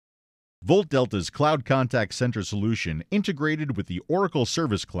VoltDelta's Cloud Contact Center solution, integrated with the Oracle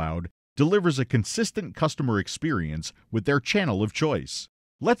Service Cloud, delivers a consistent customer experience with their channel of choice.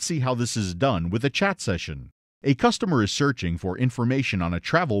 Let's see how this is done with a chat session. A customer is searching for information on a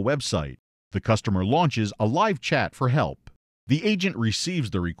travel website. The customer launches a live chat for help. The agent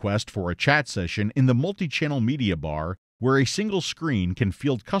receives the request for a chat session in the multi-channel media bar, where a single screen can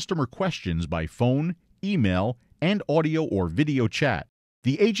field customer questions by phone, email, and audio or video chat.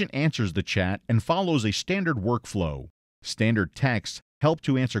 The agent answers the chat and follows a standard workflow. Standard texts help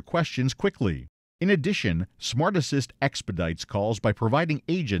to answer questions quickly. In addition, Smart Assist expedites calls by providing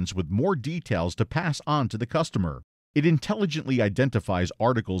agents with more details to pass on to the customer. It intelligently identifies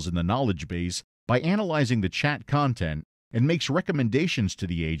articles in the knowledge base by analyzing the chat content and makes recommendations to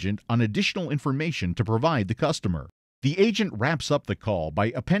the agent on additional information to provide the customer. The agent wraps up the call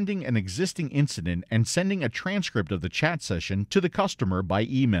by appending an existing incident and sending a transcript of the chat session to the customer by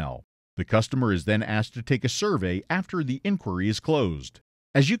email. The customer is then asked to take a survey after the inquiry is closed.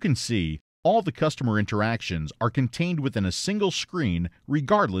 As you can see, all the customer interactions are contained within a single screen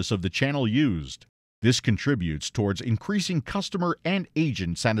regardless of the channel used. This contributes towards increasing customer and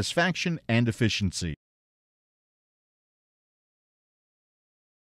agent satisfaction and efficiency.